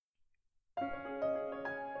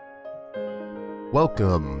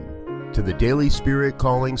Welcome to the Daily Spirit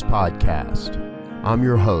Callings podcast. I'm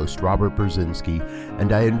your host, Robert Brzezinski,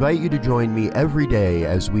 and I invite you to join me every day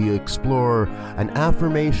as we explore an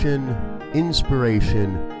affirmation,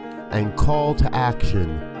 inspiration, and call to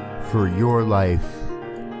action for your life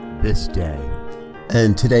this day.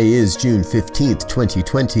 And today is June 15th,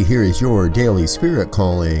 2020. Here is your Daily Spirit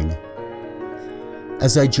Calling.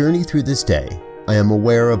 As I journey through this day, I am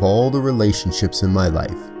aware of all the relationships in my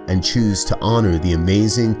life and choose to honor the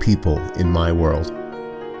amazing people in my world.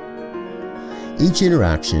 Each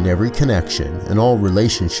interaction, every connection, and all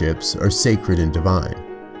relationships are sacred and divine.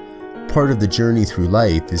 Part of the journey through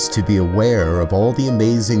life is to be aware of all the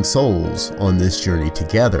amazing souls on this journey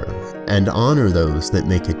together and honor those that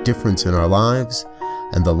make a difference in our lives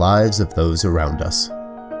and the lives of those around us.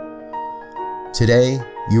 Today,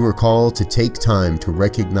 you are called to take time to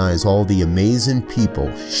recognize all the amazing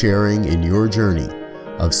people sharing in your journey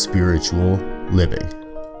of spiritual living.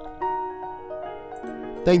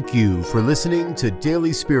 Thank you for listening to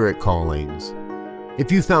Daily Spirit Callings.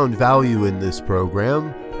 If you found value in this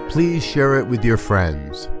program, please share it with your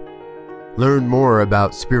friends. Learn more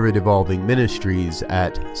about Spirit Evolving Ministries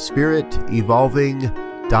at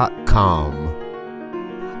spiritevolving.com.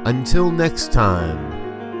 Until next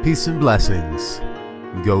time, peace and blessings.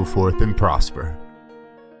 Go forth and prosper.